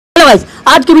Guys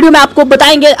आज की video में आपको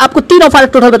बताएंगे, आपको 3 ऑफर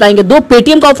टोटल बताएंगे। 2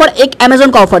 पेटीएम का ऑफर, एक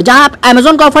अमेजन का ऑफर, जहां आप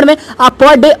अमेजन का ऑफर में आप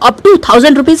per day up to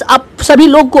 1000 rupees आप सभी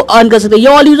लोग को अर्न कर सकते हैं। ये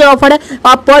ऑल यूजर ऑफर है,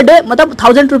 आप पर डे मतलब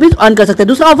 1000 रुपीज अर्न कर सकते हैं।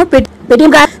 दूसरा ऑफर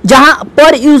पेटीएम का है, जहां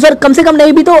पर यूजर कम से कम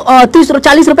नहीं भी तो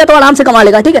 30-40 रुपए तो आराम से कमा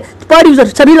लेगा। ठीक है, पर यूजर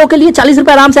सभी लोग के लिए 40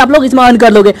 रुपए आराम से आप लोग इसमें अर्न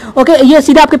कर लोगे। ओके, ये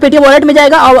सीधा आपके पेटीएम वॉलेट में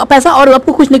जाएगा और पैसा, और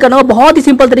आपको कुछ नहीं करना होगा। बहुत ही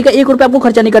सिंपल तरीका, 1 रुपया आपको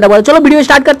खर्चा नहीं करना होगा। चलो वीडियो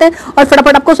स्टार्ट करते हैं और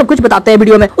फटाफट आपको सब कुछ बताते हैं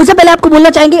वीडियो में। उससे पहले आपको बोलना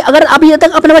चाहेंगे, अगर अभी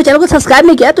तक अपने हमारे चैनल को सब्सक्राइब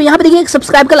नहीं किया तो यहाँ पे देखिए एक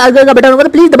सब्सक्राइब का लाल कलर का बटन होगा, तो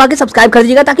प्लीज दबा के सब्सक्राइब कर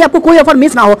दीजिएगा ताकि आपको कोई ऑफर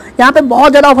मिस ना हो। यहाँ पे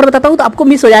बहुत ज्यादा ऑफर बताता हूँ तो आपको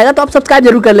मिस हो जाएगा, तो आप सब्सक्राइब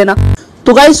जरूर कर लेना।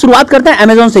 तो गाइस शुरुआत करते हैं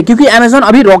अमेजन से, क्योंकि अमेजन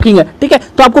अभी रॉकिंग है। ठीक है,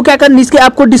 तो आपको क्या करना, इसके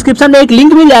आपको डिस्क्रिप्शन में एक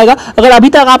लिंक मिल जाएगा। अगर अभी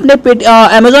तक आपने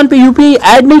अमेजन पे यूपीआई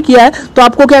ऐड नहीं किया है तो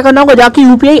आपको क्या करना होगा, जाके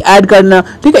यूपीआई ऐड करना।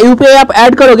 ठीक है, यूपीआई आप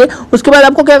ऐड करोगे, उसके बाद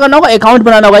आपको क्या करना होगा, अकाउंट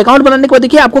बनाना होगा। अकाउंट बनाने के बाद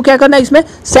देखिए आपको क्या करना है, इसमें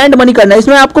सेंड मनी करना है।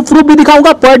 इसमें आपको प्रूफ भी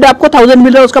दिखाऊंगा, पर डे आपको 1000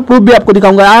 मिल रहा है उसका प्रूफ भी आपको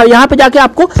दिखाऊंगा। यहाँ पे जाके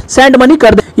आपको सेंड मनी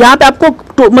कर दे। यहाँ पे आपको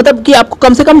मतलब कि आपको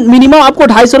कम से कम मिनिमम आपको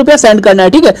 250 रुपया सेंड करना है।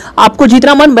 ठीक है, आपको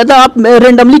जितना मन मतलब आप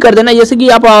रेंडमली कर देना, जैसे कि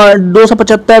आप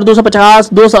 275, 250,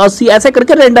 280 ऐसे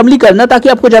करके रेंडमली करना ताकि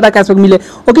आपको ज्यादा कैशबैक मिले।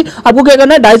 ओके, आपको क्या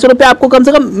करना है, 250 रुपया आपको कम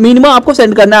से कम मिनिमम आपको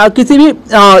सेंड करना है। किसी भी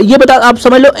ये बता, आप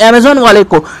समझ लो अमेजन वाले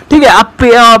को। ठीक है, आप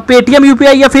पेटीएम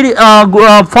यूपीआई या फिर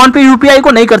फोन पे यूपीआई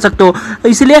को नहीं कर सकते हो,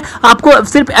 इसलिए आपको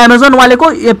सिर्फ अमेजन वाले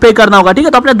को पे करना होगा। ठीक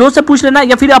है, तो अपने दोस्त से पूछ लेना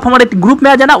या फिर आप हमारे ग्रुप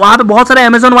में आ जाना, वहां पे बहुत सारे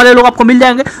अमेजन वाले लोग आपको मिल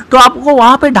जाएंगे, तो आपको वहां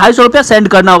पे 250 रुपया सेंड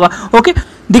करना होगा। ओके,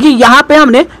 देखिए यहाँ पे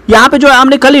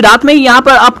हमने कल ही रात में ही यहाँ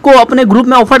पर आपको अपने ग्रुप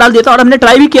में ऑफर डाल दिया था और हमने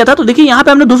ट्राई भी किया था। तो देखिए यहाँ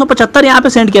पे हमने 275 यहाँ पे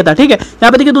सेंड किया था। ठीक है,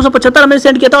 यहाँ पे देखिए 275 हमने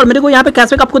सेंड किया था और मेरे को यहाँ पे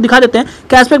कैशबैक आपको दिखा देते हैं।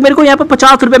 कैशबैक मेरे को यहाँ पे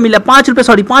 50 रुपए मिला, 5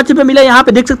 रुपए मिला। यहाँ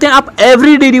पे देख सकते हैं आप,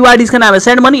 एवरीडे रिवार्ड इसका नाम है,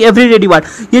 सेंड मनी एवरीडे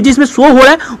रिवार्ड। ये जिसमें शो हो रहा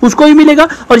है उसको भी मिलेगा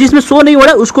और जिसमें शो नहीं हो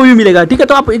रहा है उसको भी मिलेगा। ठीक है,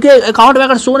 तो आप अकाउंट में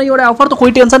अगर शो नहीं हो रहा है ऑफर तो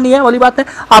कोई टेंशन नहीं है वाली बात है,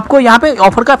 आपको यहाँ पे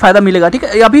ऑफर का फायदा मिलेगा। ठीक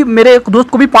है, अभी मेरे एक दोस्त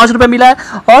को भी 5 रुपए मिला है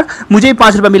और मुझे भी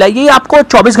 5 रुपए मिला है। ये आपको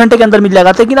 24 घंटे के अंदर मिल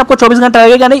जाएगा, लेकिन आपको 24 घंटा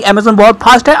लगेगा नहीं। अमेजन बहुत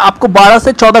फास्ट है, आपको 12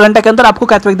 से 14 घंटे के अंदर आपको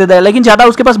कैशबैक दे देगा, लेकिन ज्यादा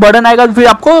उसके पास बर्डन आएगा फिर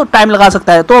आपको टाइम लगा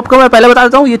सकता है। तो आपको मैं पहले बता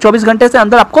देता हूँ, ये 24 घंटे से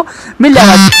अंदर आपको मिल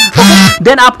जाएगा।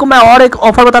 देन आपको मैं और एक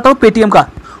ऑफर बताता हूँ पेटीएम का।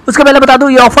 उसके पहले बता दूं,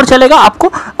 ये ऑफर चलेगा आपको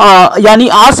यानी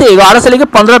आज से 11 से लेकर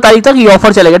 15 तारीख तक ये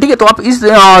ऑफर चलेगा। ठीक है, तो आप इस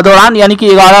दौरान यानी कि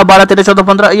 11, 12, 13, 14,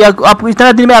 15 या आप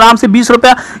इतना दिन में आराम से 20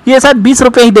 रुपया, ये शायद 20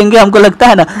 रुपये ही देंगे हमको लगता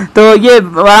है ना, तो ये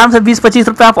आराम से 20-25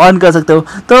 रुपये आप अर्न कर सकते हो।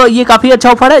 तो ये काफी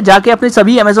अच्छा ऑफर है, जाके अपने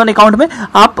सभी अमेजन अकाउंट में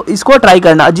आप इसको ट्राई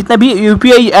करना। जितने भी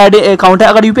यूपीआई ऐड अकाउंट है,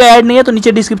 अगर यूपीआई ऐड नहीं है तो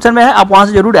नीचे डिस्क्रिप्शन में है, आप वहां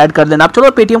से जरूर ऐड कर लेना। आप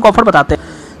चलो पेटीएम का ऑफर बताते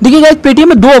हैं। देखिए गाइस, पेटीएम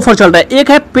में 2 ऑफर चल रहा है। एक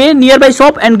है पे near by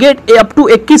shop and get up to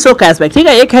 2100 cashback. ठीक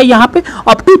है, एक है यहाँ पे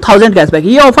अप टू 1000 कैशबैक।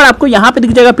 ये ऑफर आपको यहाँ पे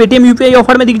दिख जाएगा, पेटीएम यूपीआई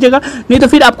ऑफर में दिख जाएगा, नहीं तो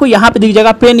फिर आपको यहाँ पे दिख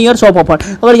जाएगा पे नियर शॉप ऑफर।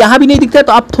 अगर यहाँ भी नहीं दिखता है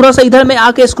तो आप थोड़ा सा इधर में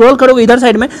आके स्क्रॉल करोगे इधर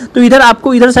साइड में, तो इधर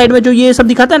आपको इधर साइड में जो ये सब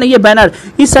दिखाता है ना, ये बैनर,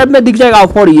 इस साइड में दिख जाएगा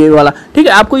ऑफर ये वाला। ठीक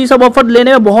है, आपको ये सब ऑफर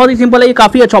लेने में बहुत ही सिंपल है, ये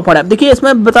काफी अच्छा ऑफर है। देखिए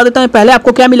इसमें बता देता हूँ पहले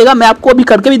आपको क्या मिलेगा, मैं आपको अभी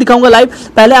करके भी दिखाऊंगा लाइव।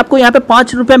 पहले आपको यहाँ पे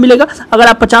 5 रुपया मिलेगा, अगर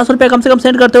आप 50 रुपया कम से कम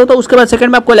सेंड करते हो तो उसके बाद सेकंड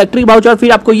में आपको इलेक्ट्रिक वाउचर,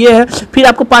 फिर आपको ये है, फिर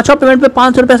आपको 5वां पेमेंट पे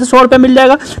 500 रुपए से 100 रुपए मिल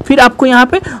जाएगा। फिर आपको यहाँ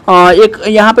पे एक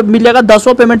यहाँ पे मिल जाएगा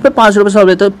 10वां पेमेंट पे 5 रुपए 100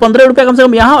 रुपए, तो 15 रुपए कम से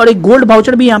कम यहाँ। और एक गोल्ड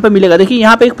वाउचर भी यहाँ पे मिलेगा। देखिए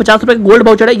यहाँ पे एक 50 रुपए गोल्ड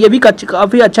वाउचर है, ये भी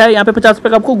काफी अच्छा है। यहाँ पे 50 रुपए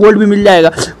का आपको गोल्ड भी मिल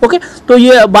जाएगा। ओके, तो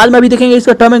ये बाद में भी देखेंगे,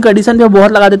 इसका टर्म एंड कंडीशन भी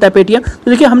बहुत लगा देता है पेटीएम।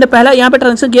 तो देखिए हमने पहला यहाँ पे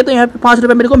ट्रांजेक्शन किया तो यहाँ पे 5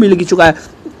 रुपए मेरे को मिल चुका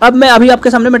है। अब मैं अभी आपके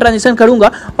सामने मैं ट्रांजेक्शन करूंगा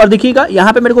और देखिएगा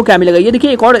यहाँ पे मेरे को क्या मिलेगा। ये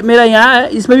देखिए एक और मेरा यहाँ है,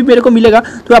 इसमें भी मेरे को मिलेगा।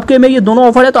 तो आपके में ये दोनों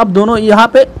ऑफर है, तो आप दोनों यहाँ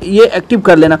पे ये एक्टिव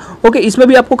कर लेना। ओके, इसमें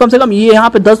भी आपको कम से कम ये यहाँ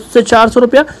पे 10 से 400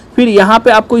 रुपया, फिर यहाँ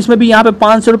पे आपको इसमें भी यहाँ पे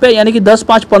 500 रुपया, यानी कि 10,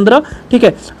 5, 15। ठीक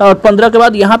है, और 15 के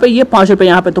बाद यहाँ पे ये 5 रुपये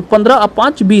यहाँ पे, तो 15 और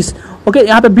 5, 20। ओके,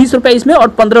 यहाँ पे 20 रुपये इसमें और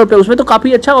 15 रुपये उसमें, तो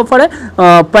काफी अच्छा ऑफर है।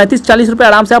 35-40 रुपये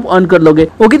आराम से आप अर्न कर लोगे।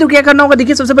 ओके, तो क्या करना होगा,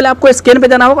 देखिए सबसे पहले आपको स्कैन पे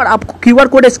जाना होगा और आपको क्यूआर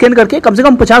कोड स्कैन करके कम से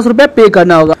कम 50 रुपये पे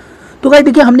करना होगा। तो गाइस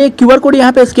देखिए हमने एक क्यूआर कोड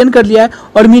यहाँ पे स्कैन कर लिया है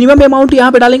और मिनिमम अमाउंट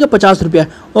यहाँ पे डालेंगे 50 रुपया।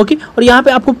 ओके, और यहाँ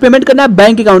पे आपको पेमेंट करना है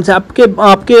बैंक अकाउंट से,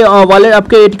 आपके वाले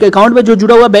आपके अकाउंट में जो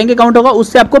जुड़ा हुआ बैंक अकाउंट होगा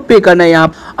उससे आपको पे करना है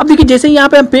यहाँ। अब देखिए जैसे ही यहाँ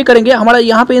पे हम पे करेंगे, हमारा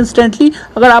यहाँ पे इंस्टेंटली,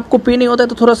 अगर आपको पे नहीं होता है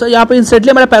तो थोड़ा सा यहाँ पे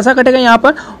इंस्टेंटली हमारा पैसा कटेगा यहाँ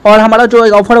पर, और हमारा जो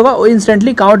ऑफर होगा वो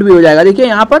इंस्टेंटली काउंट भी हो जाएगा। देखिए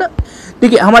यहाँ पर,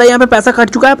 देखिए हमारा यहाँ पे पैसा कट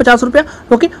चुका है 50 रुपया।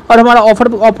 ओके, और हमारा ऑफर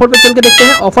पे चल के देखते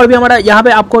हैं। ऑफर भी हमारा यहाँ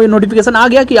पे आपको नोटिफिकेशन आ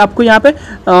गया कि आपको यहाँ पे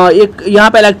एक यहाँ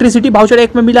पे इलेक्ट्रिसिटी वाउचर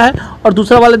एक में मिला है, और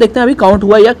दूसरा वाला देखते हैं अभी काउंट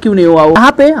हुआ या क्यों नहीं हुआ।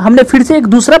 यहाँ पे हमने फिर से एक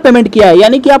दूसरा पेमेंट किया है,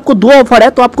 यानी कि आपको 2 ऑफर है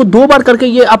तो आपको 2 बार करके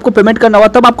ये आपको पेमेंट करना होगा,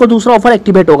 तब आपको दूसरा ऑफर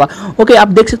एक्टिवेट होगा। ओके, आप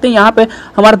देख सकते हैं यहाँ पे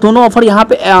हमारा दोनों ऑफर यहाँ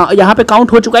पे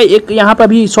काउंट हो चुका है। एक यहाँ पे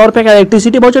अभी 100 रुपये का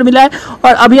इलेक्ट्रिसिटी वाउचर मिला है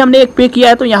और अभी हमने एक पे किया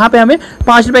है तो यहाँ पे हमें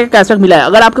 5 रुपये का कैशबैक मिला है।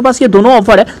 अगर आपके पास ये दोनों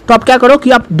ऑफर है तो आप क्या करो, करो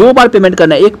कि आप 2 बार पेमेंट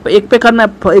करना है, एक पे करना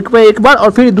है, एक बार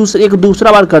और फिर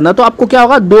दूसरा बार करना, तो आपको क्या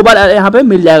होगा 2 बार यहाँ पे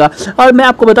मिल जाएगा। और मैं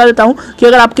आपको बता देता हूँ कि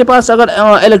अगर आपके पास अगर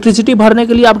इलेक्ट्रिसिटी भरने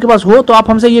के लिए आपके पास हो तो आप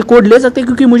हमसे ये कोड ले सकते हैं,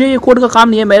 क्योंकि मुझे ये कोड का काम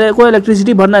नहीं है, मेरे को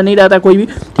इलेक्ट्रिसिटी भरना नहीं रहता है कोई भी,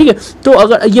 ठीक है। तो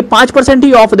अगर ये 5%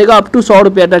 ही ऑफ देगा अप टू 100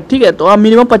 रुपये तक, ठीक है। तो आप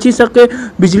मिनिमम 25 तक के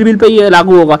बिजली बिल पे ये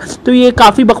लागू होगा। तो ये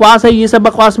काफ़ी बकवास है, ये सब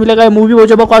बकवास मिलेगा, मूवी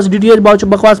वाउचर बकवास, DTH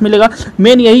बकवास मिलेगा।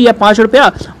 मेन यही है 5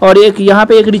 रुपया, और एक यहाँ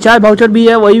पे एक रिचार्ज वाउचर भी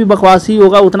है, वही भी बकवास ही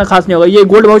होगा, उतना खास नहीं होगा। ये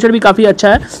गोल्ड वाउचर भी काफ़ी अच्छा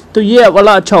है, तो ये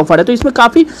वाला अच्छा ऑफर है, तो इसमें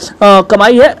काफ़ी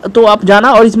कमाई है। तो आप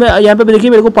जाना, और इसमें यहाँ पे देखिए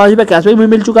मेरे को 5 रुपये कैशबैक भी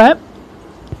मिल चुका है।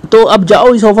 तो अब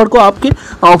जाओ, इस ऑफर को आपके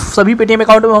सभी पेटीएम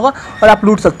अकाउंट में होगा और आप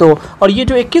लूट सकते हो। और ये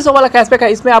जो 2100 वाला कैशबैक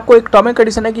है, इसमें आपको एक टर्म एंड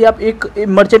कंडीशन है कि आप एक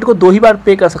मर्चेंट को 2 ही बार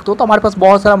पे कर सकते हो। तो हमारे पास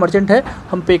बहुत सारा मर्चेंट है,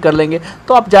 हम पे कर लेंगे।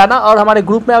 तो आप जाना, और हमारे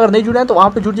ग्रुप में अगर नहीं जुड़े हैं तो वहाँ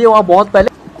पे जुड़ जाइए, वहाँ बहुत पहले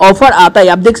ऑफर आता है।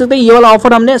 आप देख सकते हैं ये वाला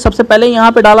ऑफर हमने सबसे पहले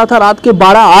यहाँ पे डाला था रात के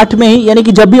 12:08 में ही, यानी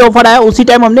कि जब भी ऑफर आया उसी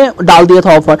टाइम हमने डाल दिया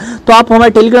था ऑफर। तो आप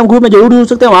हमारे टेलीग्राम ग्रुप में जरूर जुड़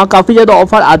सकते हैं, वहाँ काफ़ी ज़्यादा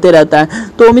ऑफर आते रहता है।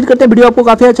 तो उम्मीद करते हैं वीडियो आपको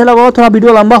काफ़ी अच्छा लगा हो। थोड़ा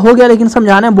वीडियो लंबा हो गया, लेकिन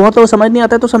समझाने में बहुत लोग समझ नहीं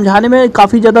आता है, तो समझाने में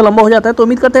काफ़ी ज़्यादा लंबा हो जाता है। तो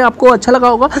उम्मीद करते हैं आपको अच्छा लगा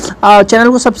होगा। चैनल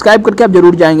को सब्सक्राइब करके आप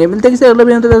जरूर जाएंगे। मिलते हैं किसी अगले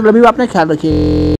वीडियो में, तब तक अपना ख्याल रखिए।